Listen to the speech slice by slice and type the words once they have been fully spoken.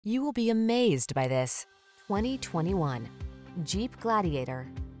You will be amazed by this 2021 Jeep Gladiator.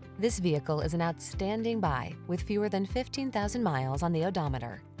 This vehicle is an outstanding buy with fewer than 15,000 miles on the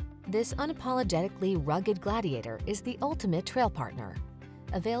odometer. This unapologetically rugged Gladiator is the ultimate trail partner.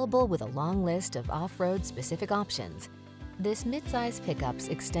 Available with a long list of off-road specific options, this midsize pickup's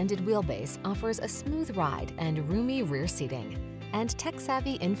extended wheelbase offers a smooth ride and roomy rear seating. And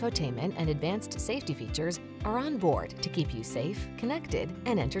tech-savvy infotainment and advanced safety features are on board to keep you safe, connected,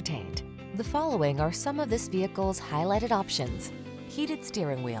 and entertained. The following are some of this vehicle's highlighted options: heated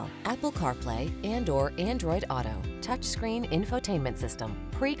steering wheel, Apple CarPlay and/or Android Auto, touchscreen infotainment system,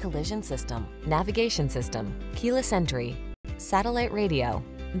 pre-collision system, navigation system, keyless entry, satellite radio,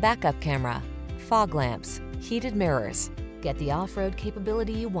 backup camera, fog lamps, heated mirrors. Get the off-road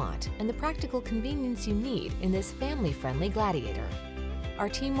capability you want and the practical convenience you need in this family-friendly Gladiator. Our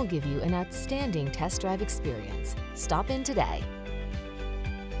team will give you an outstanding test drive experience. Stop in today.